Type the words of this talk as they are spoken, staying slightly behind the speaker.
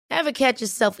Ever catch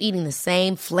yourself eating the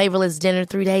same flavorless dinner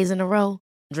 3 days in a row?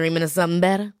 Dreaming of something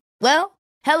better? Well,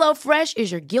 HelloFresh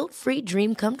is your guilt-free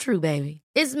dream come true, baby.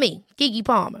 It's me, Keke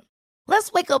Palmer.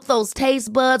 Let's wake up those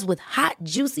taste buds with hot,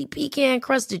 juicy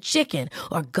pecan-crusted chicken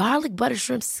or garlic butter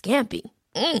shrimp scampi.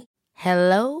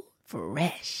 Hello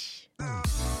Fresh.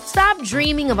 Stop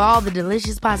dreaming of all the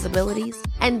delicious possibilities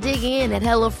and dig in at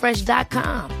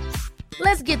HelloFresh.com.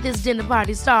 Let's get this dinner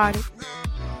party started.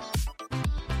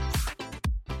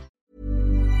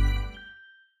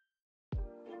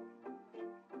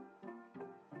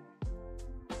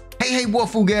 Hey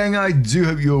Waffle Gang, I do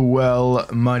hope you're well.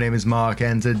 My name is Mark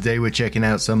and today we're checking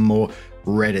out some more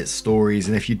Reddit stories,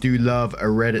 and if you do love a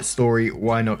Reddit story,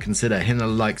 why not consider hitting a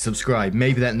like, subscribe,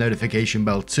 maybe that notification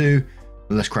bell too.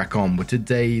 But let's crack on with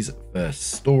today's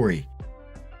first story.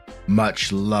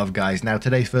 Much love, guys. Now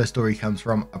today's first story comes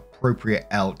from Appropriate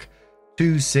Elk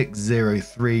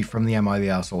 2603 from the Am I the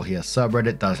Arsehole Here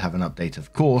subreddit. Does have an update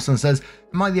of course, and says,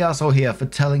 am I the arsehole here for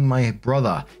telling my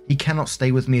brother he cannot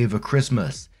stay with me over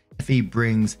Christmas if he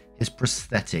brings his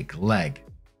prosthetic leg?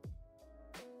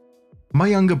 My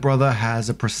younger brother has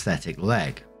a prosthetic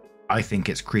leg. I think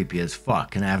it's creepy as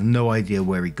fuck and I have no idea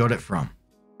where he got it from.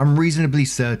 I'm reasonably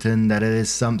certain that it is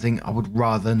something I would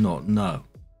rather not know.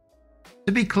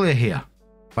 To be clear here,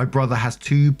 my brother has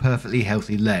two perfectly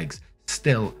healthy legs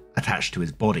still attached to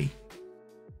his body.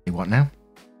 Hey, what now?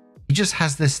 He just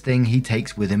has this thing he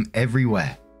takes with him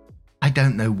everywhere. I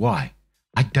don't know why.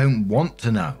 I don't want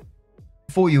to know.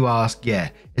 Before you ask, yeah,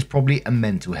 it's probably a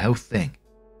mental health thing.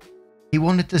 He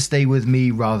wanted to stay with me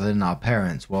rather than our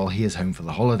parents while he is home for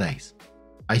the holidays.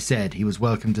 I said he was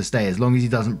welcome to stay as long as he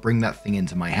doesn't bring that thing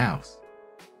into my house.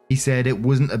 He said it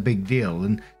wasn't a big deal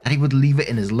and that he would leave it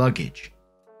in his luggage.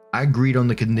 I agreed on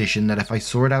the condition that if I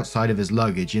saw it outside of his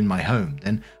luggage in my home,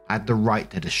 then I had the right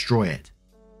to destroy it.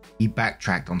 He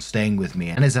backtracked on staying with me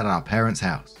and is at our parents'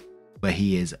 house, where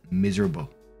he is miserable.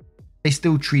 They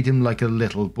still treat him like a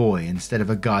little boy instead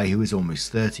of a guy who is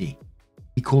almost 30.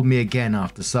 He called me again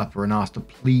after supper and asked to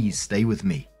please stay with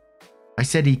me. I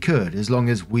said he could as long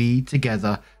as we,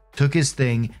 together, took his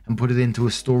thing and put it into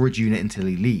a storage unit until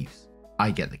he leaves.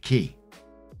 I get the key.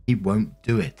 He won't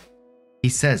do it. He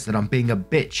says that I'm being a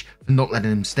bitch for not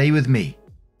letting him stay with me.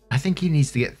 I think he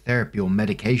needs to get therapy or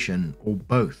medication or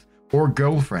both, or a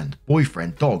girlfriend,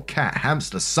 boyfriend, dog, cat,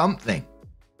 hamster, something.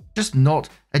 Just not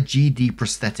a GD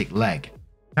prosthetic leg.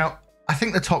 Now, I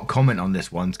think the top comment on this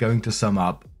one's going to sum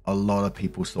up a lot of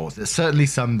people's thoughts. It certainly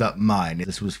summed up mine.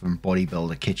 This was from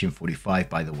Bodybuilder Kitchen 45,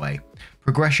 by the way.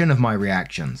 Progression of my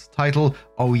reactions. Title,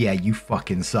 oh yeah, you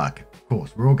fucking suck. Of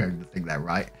course, we're all going to think that,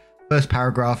 right? First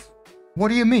paragraph, what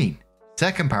do you mean?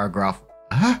 Second paragraph,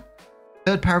 huh?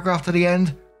 Third paragraph to the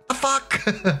end, the fuck?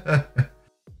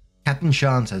 Captain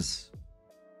Shan says,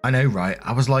 I know, right?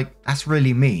 I was like, that's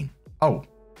really mean. Oh,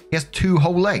 he has two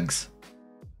whole legs.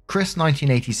 Chris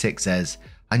 1986 says,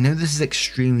 I know this is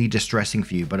extremely distressing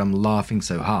for you, but I'm laughing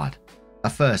so hard.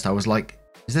 At first I was like,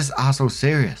 is this arsehole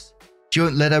serious? She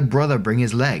won't let her brother bring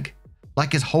his leg.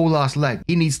 Like his whole ass leg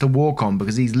he needs to walk on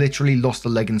because he's literally lost a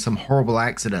leg in some horrible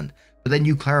accident. But then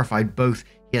you clarified both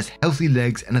he has healthy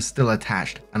legs and are still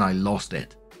attached, and I lost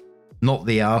it. Not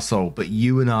the arsehole, but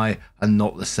you and I are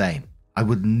not the same. I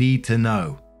would need to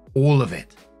know. All of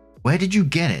it. Where did you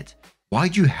get it?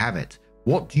 Why'd you have it?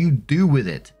 What do you do with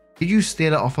it? Did you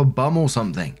steal it off a bum or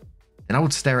something? Then I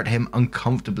would stare at him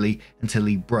uncomfortably until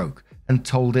he broke and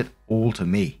told it all to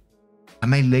me. I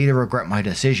may later regret my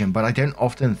decision, but I don't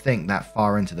often think that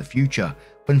far into the future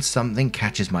when something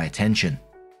catches my attention.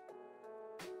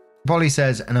 Polly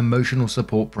says an emotional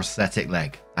support prosthetic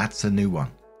leg. That's a new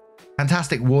one.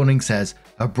 Fantastic Warning says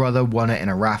her brother won it in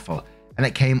a raffle and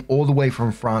it came all the way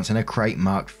from France in a crate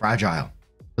marked fragile.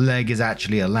 The leg is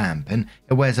actually a lamp and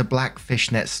it wears a black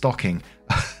fishnet stocking,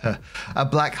 a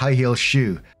black high heel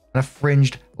shoe, and a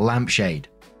fringed lampshade.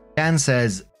 Dan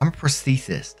says, I'm a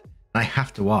prosthesist and I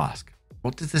have to ask,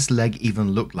 what does this leg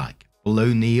even look like? Below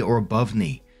knee or above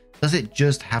knee? Does it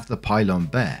just have the pylon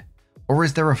bare? Or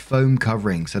is there a foam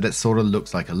covering so that it sort of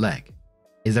looks like a leg?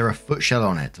 Is there a foot shell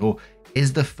on it? Or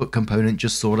is the foot component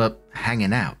just sort of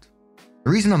hanging out? The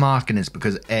reason I'm asking is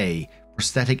because A,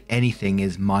 prosthetic anything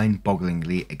is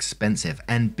mind-bogglingly expensive,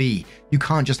 and B, you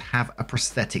can't just have a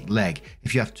prosthetic leg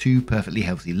if you have two perfectly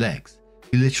healthy legs.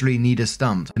 You literally need a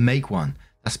stump to make one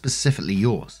that's specifically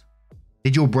yours.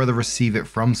 Did your brother receive it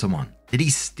from someone? Did he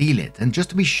steal it? And just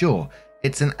to be sure,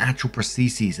 it's an actual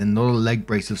prosthesis and not a leg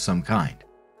brace of some kind.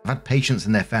 I've had patients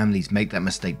and their families make that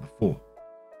mistake before.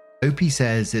 OP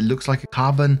says it looks like a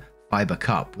carbon fiber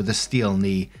cup with a steel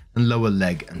knee and lower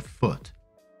leg and foot.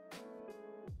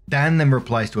 Dan then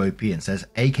replies to OP and says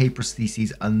AK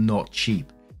prostheses are not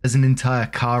cheap. There's an entire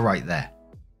car right there.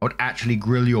 I would actually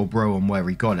grill your bro on where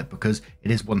he got it because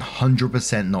it is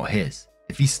 100% not his.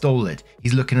 If he stole it,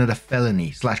 he's looking at a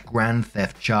felony/grand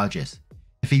theft charges.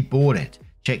 If he bought it,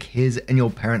 check his and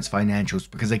your parents' financials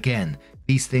because again,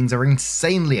 these things are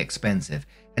insanely expensive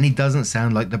and he doesn't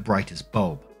sound like the brightest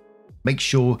bulb. Make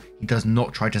sure he does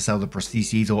not try to sell the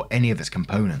prostheses or any of its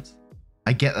components.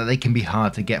 I get that they can be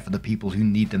hard to get for the people who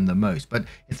need them the most, but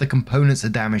if the components are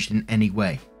damaged in any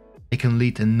way, it can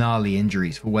lead to gnarly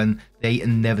injuries for when they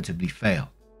inevitably fail.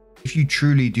 If you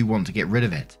truly do want to get rid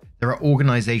of it, there are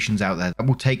organizations out there that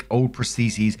will take old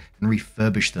prostheses and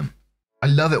refurbish them. I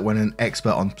love it when an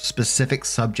expert on specific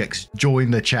subjects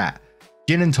join the chat.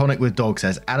 Gin and Tonic with Dog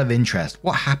says, out of interest,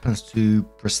 what happens to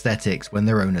prosthetics when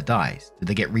their owner dies? Do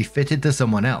they get refitted to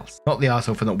someone else? Not the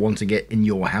arsehole for not wanting it in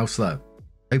your house though.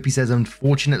 Opie says,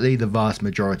 unfortunately, the vast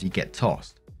majority get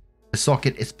tossed. The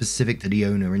socket is specific to the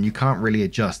owner and you can't really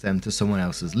adjust them to someone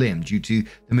else's limb due to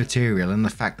the material and the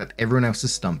fact that everyone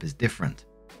else's stump is different.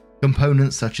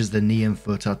 Components such as the knee and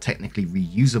foot are technically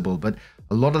reusable, but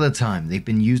a lot of the time they've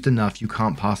been used enough you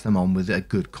can't pass them on with a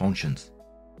good conscience.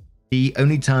 The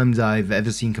only times I've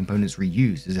ever seen components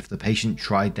reused is if the patient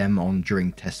tried them on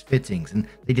during test fittings and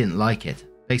they didn't like it,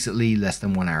 basically less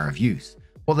than 1 hour of use,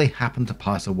 or they happened to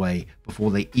pass away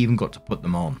before they even got to put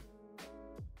them on.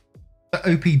 But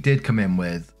OP did come in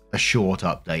with a short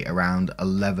update around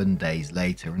 11 days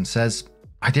later and says,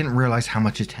 I didn't realize how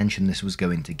much attention this was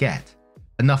going to get.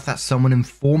 Enough that someone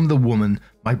informed the woman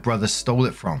my brother stole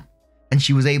it from, and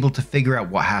she was able to figure out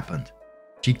what happened.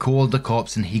 She called the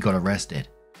cops and he got arrested.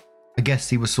 I guess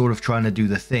he was sort of trying to do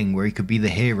the thing where he could be the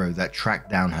hero that tracked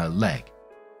down her leg.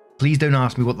 Please don't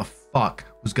ask me what the fuck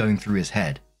was going through his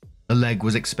head. The leg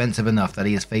was expensive enough that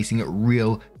he is facing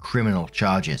real criminal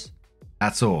charges.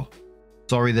 That's all.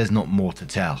 Sorry, there's not more to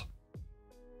tell.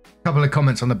 A couple of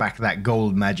comments on the back of that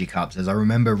gold Magikarp says, I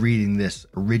remember reading this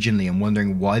originally and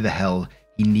wondering why the hell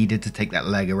he needed to take that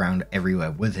leg around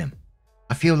everywhere with him.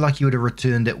 I feel like he would have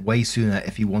returned it way sooner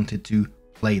if he wanted to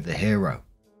play the hero.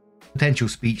 Potential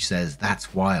Speech says,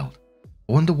 that's wild.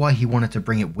 I wonder why he wanted to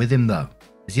bring it with him though.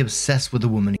 Is he obsessed with the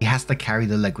woman he has to carry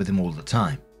the leg with him all the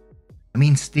time? I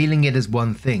mean, stealing it is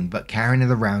one thing, but carrying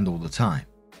it around all the time.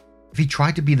 If he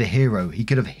tried to be the hero, he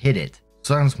could have hid it.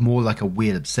 Sounds more like a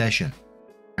weird obsession.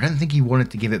 I don't think he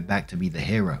wanted to give it back to be the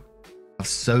hero. I have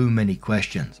so many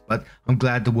questions, but I'm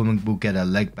glad the woman will get her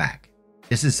leg back.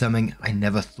 This is something I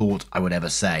never thought I would ever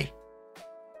say.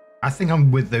 I think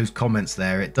I'm with those comments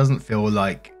there. It doesn't feel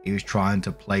like he was trying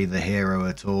to play the hero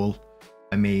at all.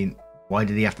 I mean, why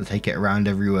did he have to take it around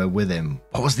everywhere with him?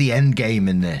 What was the end game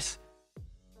in this?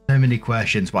 So many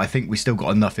questions, but I think we still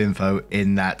got enough info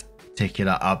in that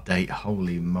particular update.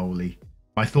 Holy moly.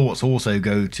 My thoughts also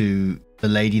go to the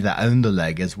lady that owned the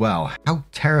leg as well. How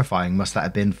terrifying must that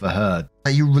have been for her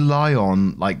that you rely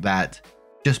on like that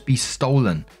just be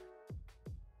stolen?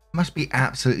 It must be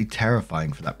absolutely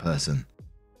terrifying for that person.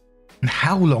 And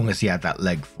how long has he had that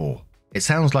leg for? It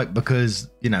sounds like because,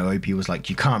 OP was like,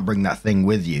 you can't bring that thing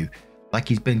with you. Like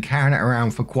he's been carrying it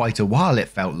around for quite a while, it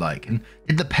felt like. And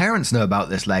did the parents know about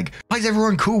this leg? Why is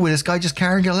everyone cool with this guy just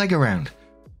carrying a leg around?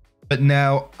 But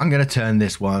now I'm going to turn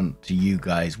this one to you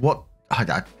guys.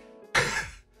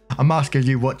 I'm asking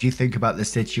you, what do you think about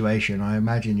this situation? I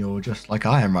imagine you're just like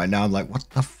I am right now. I'm like, what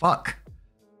the fuck?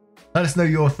 Let us know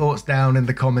your thoughts down in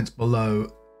the comments below.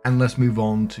 And let's move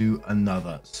on to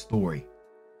another story.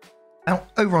 Now,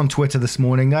 over on Twitter this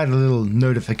morning, I had a little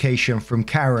notification from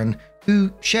Karen,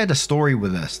 who shared a story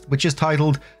with us, which is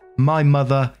titled, My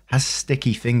Mother Has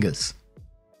Sticky Fingers.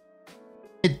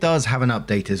 It does have an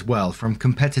update as well from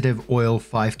Competitive Oil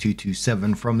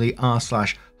 5227 from the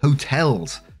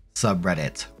r/hotels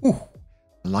subreddit. Ooh,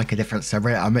 I like a different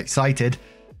subreddit. I'm excited.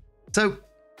 So,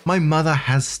 my mother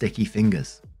has sticky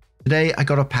fingers. Today, I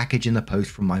got a package in the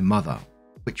post from my mother,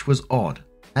 which was odd,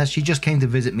 as she just came to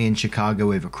visit me in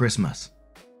Chicago over Christmas.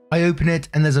 I open it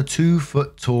and there's a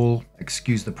 2-foot tall,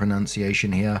 excuse the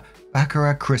pronunciation here,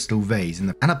 Baccarat crystal vase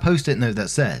and a post-it note that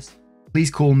says,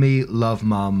 please call me Love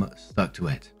Mum, stuck to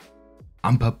it.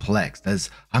 I'm perplexed as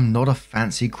I'm not a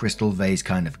fancy crystal vase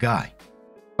kind of guy.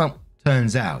 Well,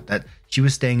 turns out that she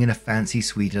was staying in a fancy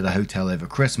suite at a hotel over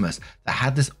Christmas that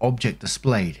had this object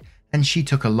displayed and she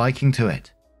took a liking to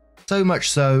it. So much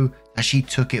so that she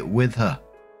took it with her.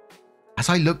 As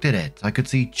I looked at it, I could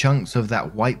see chunks of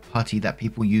that white putty that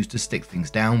people use to stick things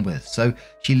down with, so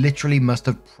she literally must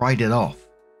have pried it off.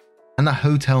 And the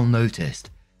hotel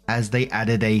noticed, as they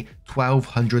added a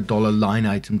 $1,200 line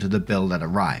item to the bill that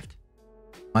arrived.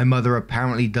 My mother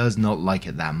apparently does not like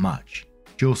it that much.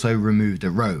 She also removed a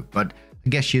robe, but I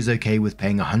guess she is okay with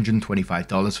paying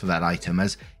 $125 for that item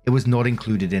as it was not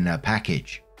included in her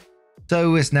package.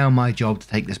 So it's now my job to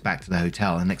take this back to the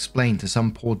hotel and explain to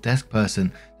some poor desk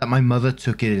person that my mother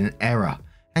took it in error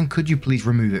and could you please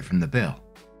remove it from the bill.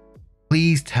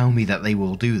 Please tell me that they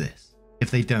will do this.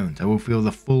 If they don't, I will feel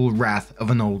the full wrath of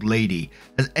an old lady,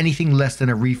 as anything less than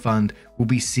a refund will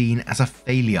be seen as a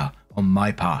failure on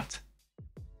my part.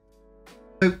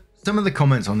 So, some of the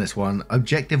comments on this one.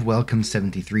 Objective Welcome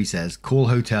 73 says, call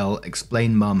hotel,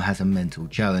 explain mum has a mental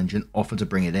challenge and offer to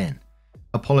bring it in.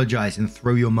 Apologize and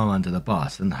throw your mum under the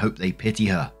bus and hope they pity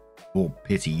her, or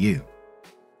pity you.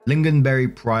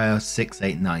 Lingonberry Pryor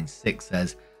 6896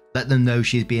 says, let them know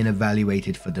she's being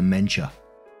evaluated for dementia.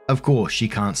 Of course, she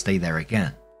can't stay there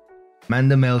again.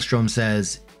 Amanda Maelstrom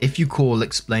says, if you call,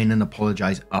 explain and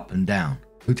apologize up and down.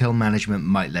 Hotel management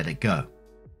might let it go.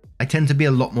 I tend to be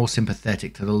a lot more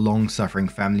sympathetic to the long-suffering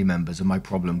family members of my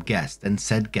problem guest than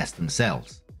said guest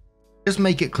themselves. Just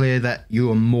make it clear that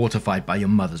you are mortified by your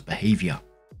mother's behavior.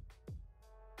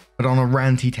 But on a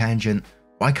ranty tangent,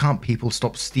 why can't people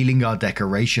stop stealing our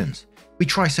decorations? We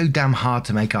try so damn hard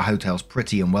to make our hotels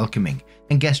pretty and welcoming,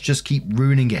 and guests just keep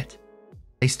ruining it.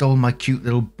 They stole my cute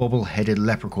little bobble-headed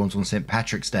leprechauns on St.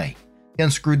 Patrick's Day. They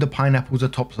unscrewed the pineapples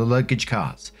atop the luggage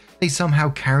carts. They somehow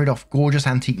carried off gorgeous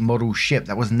antique model ship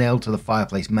that was nailed to the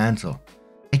fireplace mantle.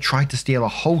 They tried to steal a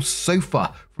whole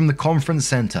sofa from the conference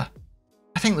center.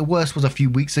 I think the worst was a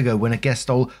few weeks ago when a guest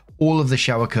stole all of the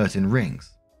shower curtain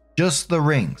rings. Just the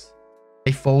rings.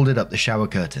 They folded up the shower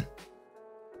curtain.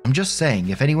 I'm just saying,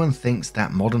 if anyone thinks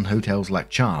that modern hotels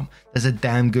lack charm, there's a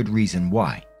damn good reason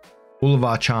why. All of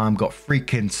our charm got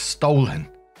freaking stolen.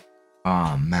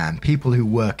 Ah man, people who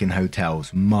work in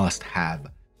hotels must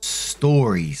have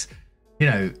stories. You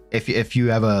know, if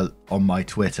you ever on my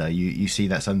Twitter, you see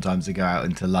that sometimes I go out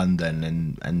into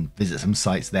London and visit some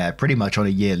sites there pretty much on a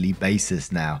yearly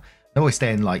basis now. I always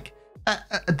stay in like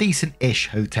a decent-ish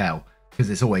hotel because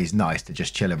it's always nice to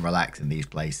just chill and relax in these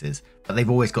places. But they've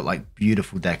always got like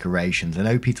beautiful decorations. And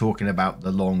OP talking about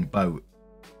the long boat,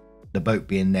 the boat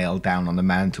being nailed down on the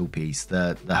mantelpiece.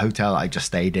 The hotel I just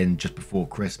stayed in just before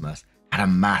Christmas had a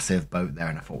massive boat there,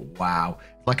 and I thought, wow,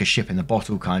 it's like a ship in a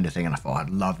bottle kind of thing, and I thought I'd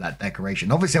love that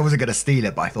decoration. Obviously I wasn't going to steal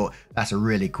it, but I thought that's a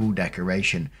really cool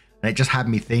decoration. And it just had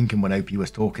me thinking when OP was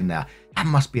talking there, that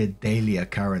must be a daily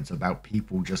occurrence about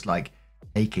people just like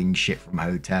taking shit from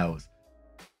hotels.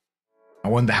 I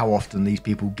wonder how often these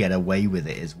people get away with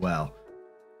it as well.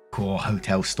 Core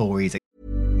hotel stories.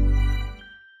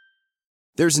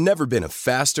 There's never been a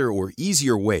faster or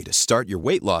easier way to start your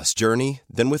weight loss journey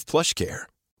than with PlushCare.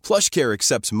 PlushCare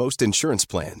accepts most insurance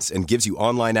plans and gives you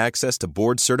online access to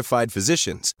board-certified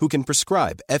physicians who can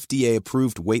prescribe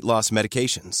FDA-approved weight loss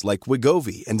medications like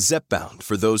Wegovy and Zepbound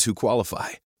for those who qualify.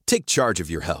 Take charge of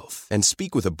your health and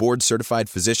speak with a board-certified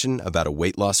physician about a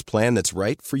weight loss plan that's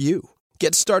right for you.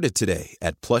 Get started today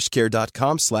at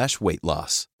plushcare.com/weight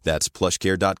loss. That's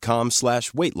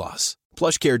plushcare.com/weight loss.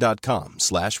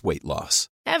 plushcare.com/weight loss.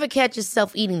 Ever catch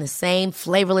yourself eating the same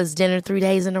flavorless dinner 3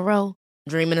 days in a row?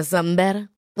 Dreaming of something better?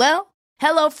 Well,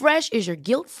 HelloFresh is your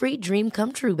guilt-free dream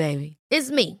come true, baby.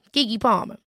 It's me, Keke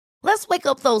Palmer. Let's wake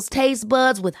up those taste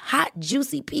buds with hot,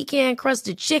 juicy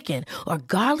pecan-crusted chicken or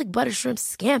garlic butter shrimp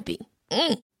scampi.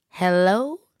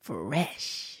 Hello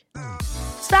Fresh.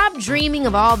 Stop dreaming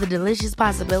of all the delicious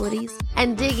possibilities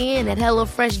and dig in at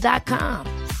HelloFresh.com.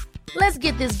 Let's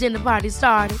get this dinner party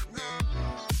started.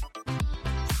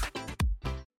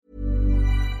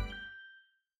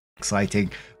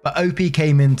 Exciting. But OP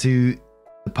came into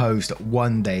the post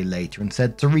one day later and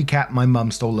said, to recap, my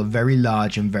mum stole a very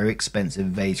large and very expensive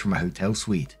vase from a hotel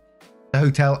suite. The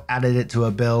hotel added it to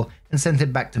her bill and sent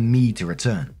it back to me to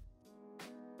return.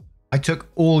 I took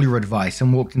all your advice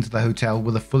and walked into the hotel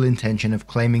with the full intention of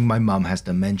claiming my mum has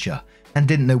dementia and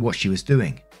didn't know what she was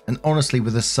doing. And honestly,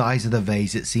 with the size of the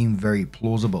vase, it seemed very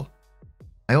plausible.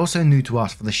 I also knew to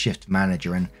ask for the shift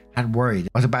manager and had worried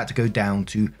I was about to go down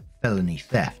to felony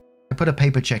theft. I put a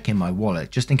paper check in my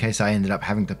wallet just in case I ended up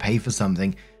having to pay for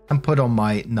something and put on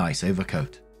my nice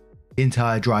overcoat. The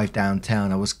entire drive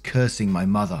downtown I was cursing my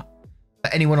mother.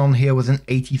 But anyone on here with an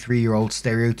 83-year-old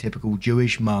stereotypical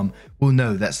Jewish mum will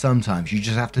know that sometimes you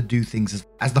just have to do things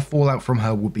as the fallout from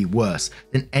her would be worse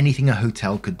than anything a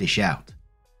hotel could dish out.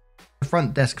 The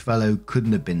front desk fellow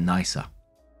couldn't have been nicer.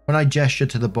 When I gestured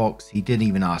to the box, he didn't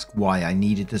even ask why I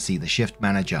needed to see the shift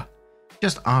manager.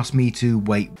 Just asked me to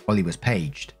wait while he was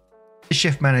paged. The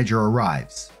shift manager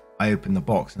arrives. I open the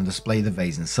box and display the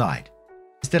vase inside.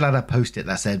 It still had a post-it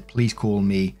that said, please call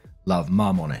me, love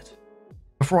mum on it.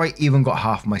 Before I even got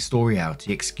half my story out,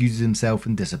 he excuses himself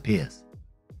and disappears.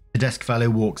 The desk fellow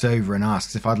walks over and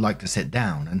asks if I'd like to sit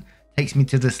down and takes me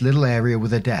to this little area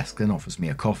with a desk and offers me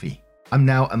a coffee. I'm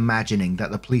now imagining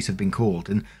that the police have been called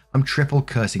and I'm triple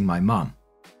cursing my mum.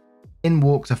 In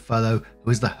walks a fellow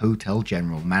who is the hotel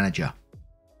general manager.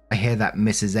 I hear that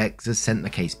Mrs. X has sent the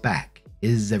case back.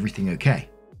 Is everything okay?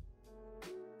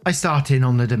 I start in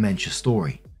on the dementia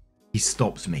story. He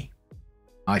stops me.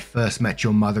 I first met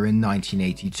your mother in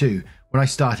 1982 when I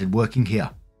started working here.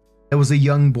 There was a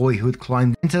young boy who had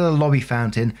climbed into the lobby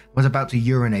fountain and was about to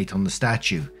urinate on the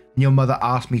statue, and your mother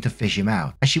asked me to fish him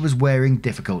out as she was wearing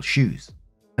difficult shoes.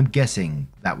 I'm guessing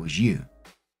that was you.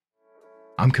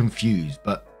 I'm confused,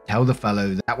 but tell the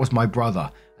fellow that was my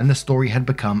brother and the story had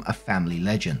become a family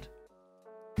legend.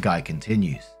 The guy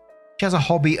continues. She has a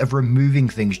hobby of removing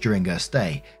things during her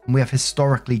stay, and we have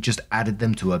historically just added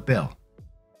them to her bill.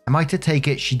 Am I to take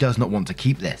it she does not want to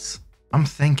keep this? I'm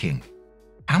thinking,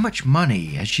 how much money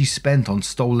has she spent on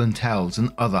stolen towels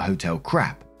and other hotel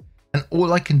crap? And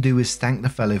all I can do is thank the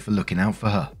fellow for looking out for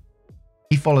her.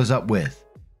 He follows up with,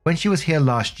 when she was here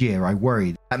last year, I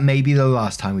worried that may be the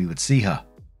last time we would see her.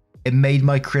 It made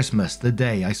my Christmas the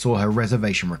day I saw her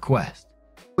reservation request,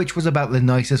 which was about the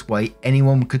nicest way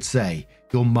anyone could say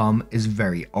your mum is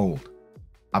very old.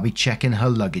 I'll be checking her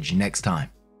luggage next time.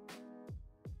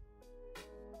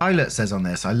 Pilot says on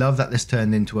this, I love that this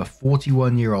turned into a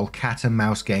 41-year-old cat and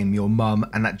mouse game your mum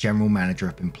and that general manager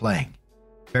have been playing.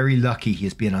 Very lucky he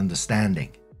has been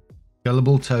understanding.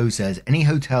 Gullible Toe says any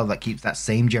hotel that keeps that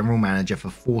same general manager for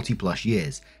 40 plus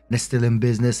years and is still in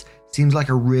business seems like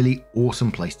a really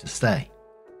awesome place to stay.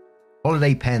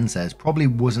 Holiday Pen says probably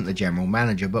wasn't the general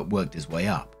manager but worked his way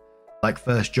up. Like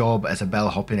first job as a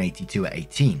bellhop in 82 at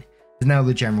 18, is now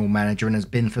the general manager and has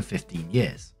been for 15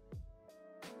 years.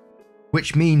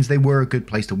 Which means they were a good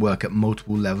place to work at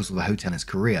multiple levels of the hotel's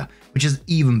career, which is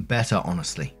even better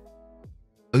honestly.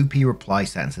 OP replies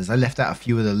to that and says I left out a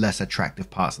few of the less attractive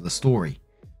parts of the story,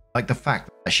 like the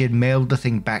fact that she had mailed the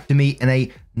thing back to me in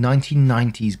a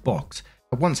 1990s box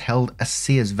that once held a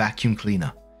Sears vacuum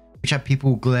cleaner, which had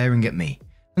people glaring at me,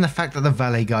 and the fact that the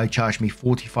valet guy charged me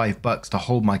 $45 to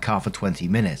hold my car for 20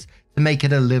 minutes to make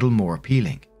it a little more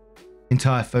appealing. The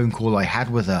entire phone call I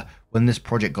had with her when this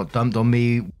project got dumped on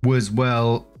me was,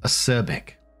 well,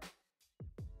 acerbic.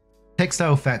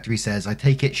 Textile Factory says I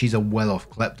take it she's a well-off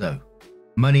klepto.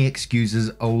 Money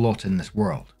excuses a lot in this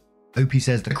world. OP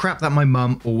says the crap that my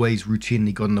mum always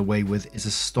routinely gotten away with is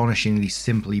astonishingly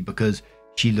simply because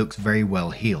she looks very well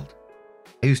heeled.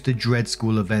 I used to dread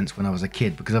school events when I was a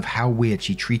kid because of how weird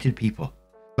she treated people.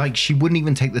 Like she wouldn't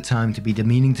even take the time to be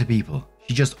demeaning to people.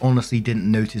 She just honestly didn't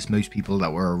notice most people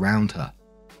that were around her.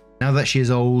 Now that she is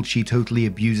old, she totally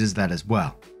abuses that as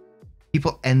well.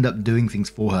 People end up doing things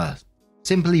for her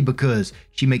simply because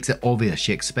she makes it obvious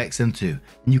she expects them to,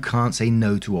 and you can't say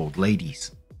no to old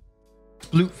ladies.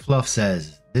 Sploot Fluff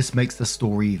says, this makes the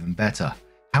story even better.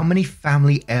 How many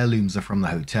family heirlooms are from the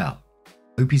hotel?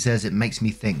 Opie says it makes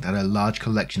me think that a large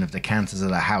collection of decanters at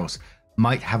the house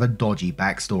might have a dodgy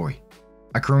backstory.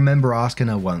 I can remember asking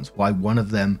her once why one of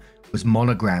them was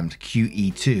monogrammed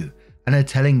QE2 and her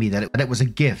telling me that it was a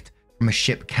gift from a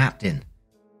ship captain.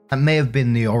 That may have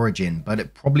been the origin, but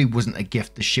it probably wasn't a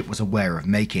gift the ship was aware of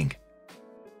making.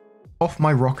 Off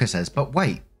My Rocker says, but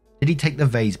wait, did he take the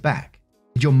vase back?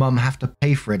 Did your mum have to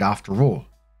pay for it after all?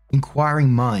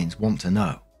 Inquiring minds want to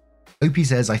know. Opie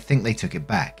says, I think they took it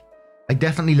back. I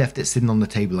definitely left it sitting on the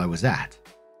table I was at.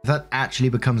 If that actually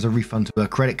becomes a refund to her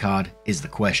credit card is the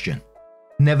question.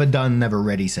 Never Done, Never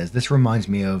Ready says, this reminds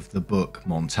me of the book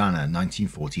Montana,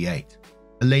 1948.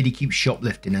 A lady keeps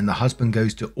shoplifting and the husband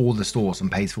goes to all the stores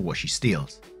and pays for what she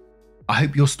steals. I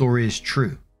hope your story is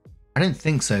true. I don't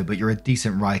think so, but you're a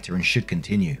decent writer and should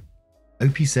continue.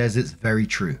 Opie says it's very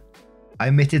true. I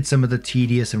omitted some of the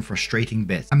tedious and frustrating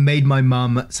bits and made my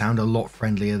mum sound a lot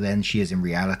friendlier than she is in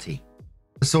reality.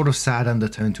 A sort of sad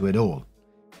undertone to it all.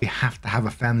 We have to have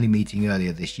a family meeting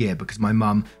earlier this year because my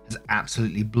mum has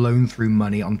absolutely blown through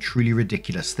money on truly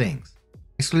ridiculous things.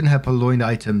 Excluding her purloined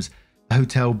items, the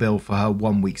hotel bill for her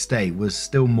 1 week stay was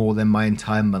still more than my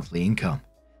entire monthly income,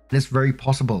 and it's very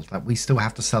possible that we still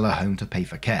have to sell her home to pay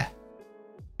for care.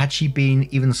 Had she been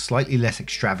even slightly less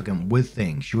extravagant with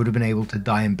things, she would have been able to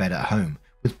die in bed at home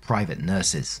with private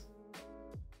nurses.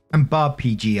 And Barb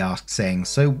PG asks, saying,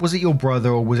 so was it your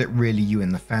brother or was it really you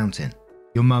in the fountain?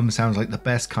 Your mum sounds like the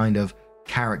best kind of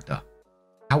character.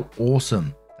 How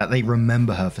awesome that they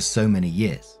remember her for so many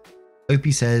years.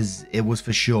 Opie says it was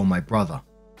for sure my brother.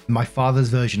 In my father's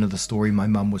version of the story, my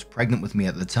mum was pregnant with me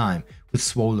at the time with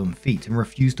swollen feet and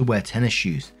refused to wear tennis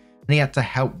shoes, and he had to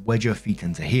help wedge her feet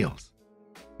into heels.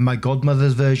 In my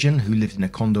godmother's version, who lived in a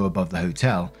condo above the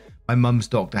hotel, my mum's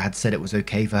doctor had said it was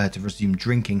okay for her to resume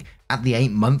drinking at the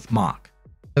 8-month mark.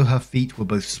 though her feet were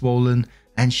both swollen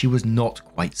and she was not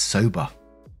quite sober.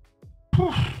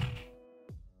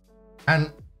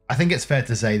 And I think it's fair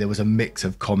to say there was a mix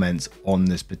of comments on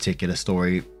this particular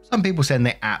story. Some people saying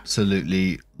they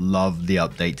absolutely love the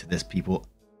update to this people.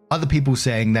 Other people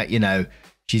saying that,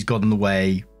 she's gotten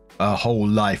away a whole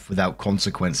life without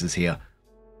consequences here.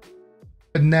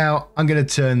 But now I'm going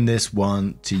to turn this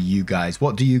one to you guys.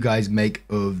 What do you guys make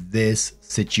of this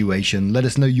situation? Let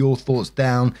us know your thoughts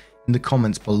down in the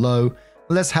comments below.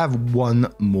 Let's have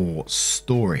one more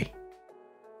story.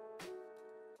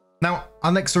 Now,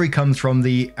 our next story comes from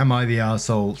the Am I the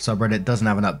Arsehole subreddit. Doesn't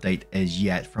have an update as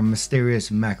yet. From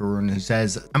Mysterious Macaroon, who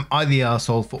says, Am I the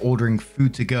arsehole for ordering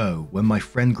food to go when my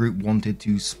friend group wanted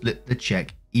to split the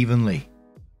check evenly?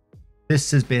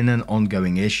 This has been an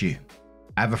ongoing issue.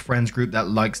 I have a friends group that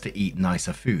likes to eat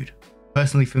nicer food.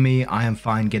 Personally for me, I am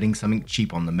fine getting something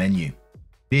cheap on the menu.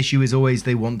 The issue is always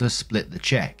they want to split the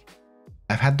check.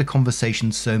 I've had the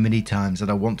conversation so many times that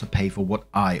I want to pay for what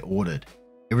I ordered.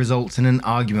 It results in an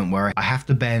argument where I have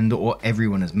to bend or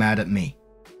everyone is mad at me.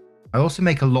 I also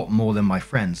make a lot more than my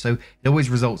friends, so it always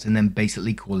results in them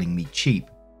basically calling me cheap.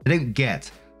 They don't get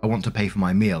I want to pay for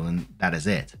my meal and that is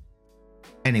it.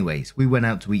 Anyways, we went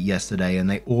out to eat yesterday and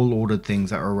they all ordered things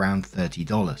that were around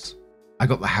 $30. I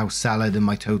got the house salad and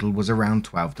my total was around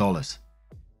 $12.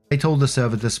 They told the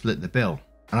server to split the bill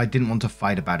and I didn't want to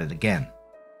fight about it again.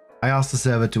 I asked the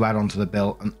server to add onto the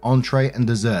bill an entree and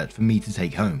dessert for me to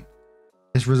take home.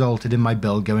 This resulted in my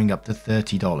bill going up to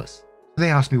 $30.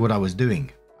 They asked me what I was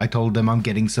doing. I told them I'm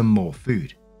getting some more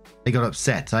food. They got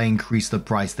upset I increased the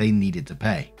price they needed to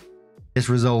pay. This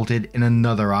resulted in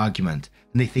another argument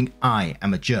and they think I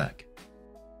am a jerk.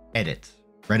 Edit.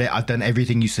 Reddit, I've done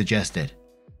everything you suggested.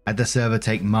 Had the server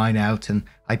take mine out and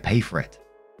I pay for it.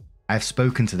 I have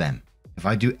spoken to them. If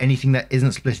I do anything that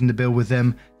isn't splitting the bill with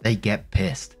them, they get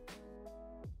pissed.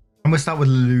 I'm going to start with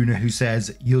Luna, who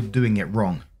says, You're doing it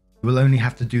wrong. You will only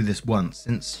have to do this once.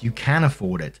 Since you can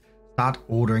afford it, start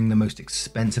ordering the most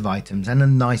expensive items and a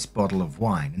nice bottle of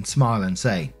wine and smile and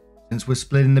say, Since we're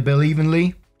splitting the bill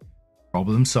evenly,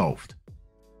 problem solved.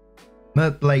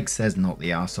 Mert Blake says, Not the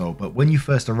arsehole, but when you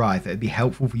first arrive, it would be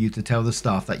helpful for you to tell the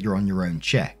staff that you're on your own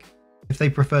check. If they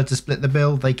prefer to split the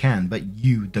bill, they can, but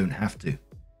you don't have to.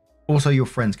 Also, your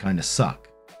friends kinda suck.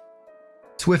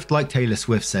 Swift like Taylor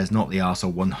Swift says, Not the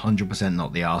arsehole, 100%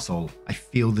 not the arsehole. I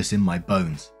feel this in my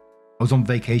bones. I was on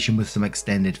vacation with some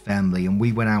extended family and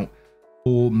we went out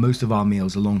for most of our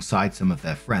meals alongside some of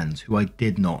their friends who I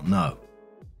did not know.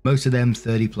 Most of them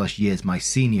 30 plus years my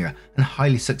senior and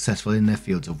highly successful in their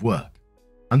fields of work.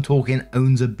 I'm talking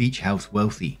owns a beach house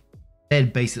wealthy.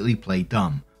 They'd basically play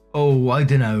dumb. Oh, I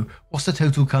dunno, what's the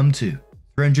total come to?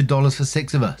 $300 for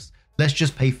 6 of us. Let's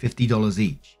just pay $50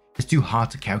 each. It's too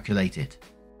hard to calculate it.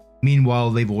 Meanwhile,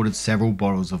 they've ordered several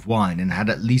bottles of wine and had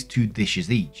at least 2 dishes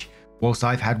each, whilst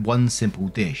I've had 1 simple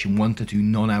dish and 1 to 2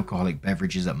 non-alcoholic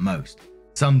beverages at most,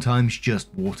 sometimes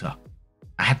just water.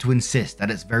 I had to insist that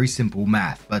it's very simple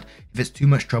math, but if it's too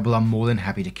much trouble, I'm more than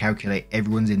happy to calculate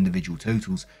everyone's individual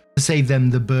totals to save them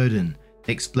the burden,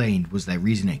 they explained was their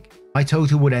reasoning. My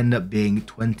total would end up being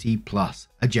 20 plus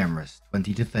a generous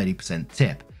 20 to 30%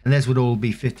 tip, and theirs would all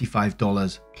be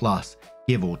 $55 plus,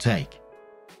 give or take.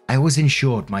 I was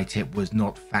ensured my tip was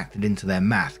not factored into their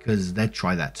math because they'd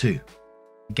try that too.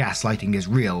 Gaslighting is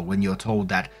real when you're told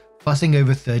that fussing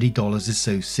over $30 is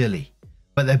so silly,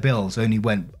 but their bills only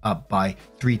went up by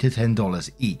 $3 to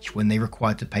 $10 each when they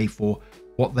required to pay for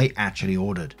what they actually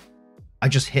ordered. I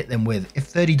just hit them with,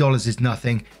 if $30 is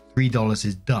nothing, $3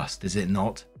 is dust, is it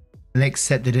not? And they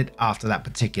accepted it after that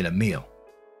particular meal.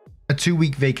 A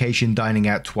 2-week vacation dining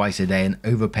out twice a day and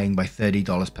overpaying by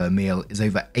 $30 per meal is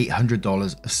over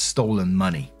 $800 of stolen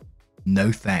money.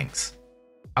 No thanks.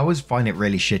 I always find it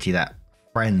really shitty that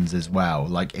friends as well,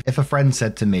 like if a friend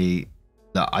said to me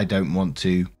that I don't want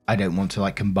to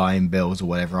like combine bills or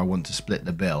whatever, I want to split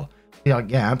the bill, I'd be like,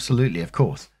 yeah, absolutely, of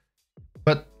course.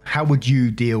 But how would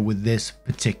you deal with this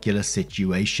particular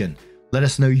situation? Let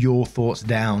us know your thoughts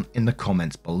down in the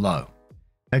comments below.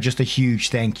 Now, just a huge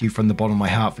thank you from the bottom of my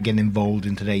heart for getting involved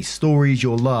in today's stories.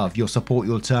 Your love, your support,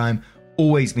 your time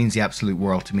always means the absolute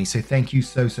world to me. So thank you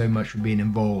so much for being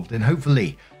involved, and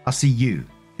hopefully I'll see you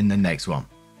in the next one.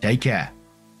 Take care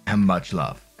and much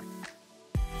love.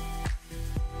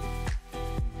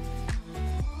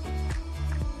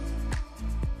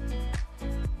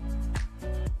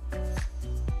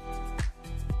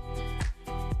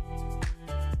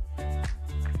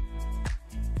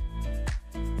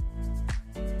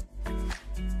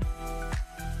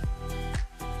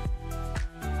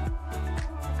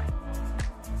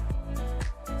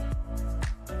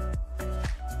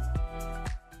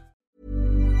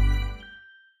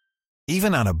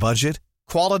 Even on a budget,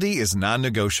 quality is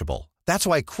non-negotiable. That's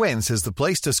why Quince is the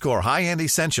place to score high-end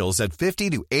essentials at 50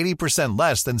 to 80%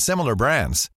 less than similar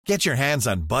brands. Get your hands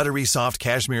on buttery soft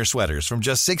cashmere sweaters from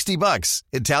just $60,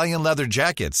 Italian leather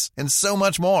jackets, and so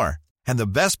much more. And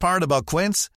the best part about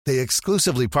Quince, they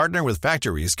exclusively partner with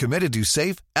factories committed to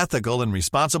safe, ethical, and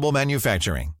responsible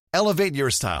manufacturing. Elevate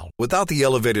your style without the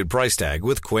elevated price tag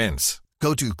with Quince.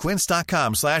 Go to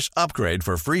quince.com/upgrade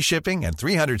for free shipping and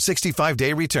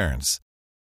 365-day returns.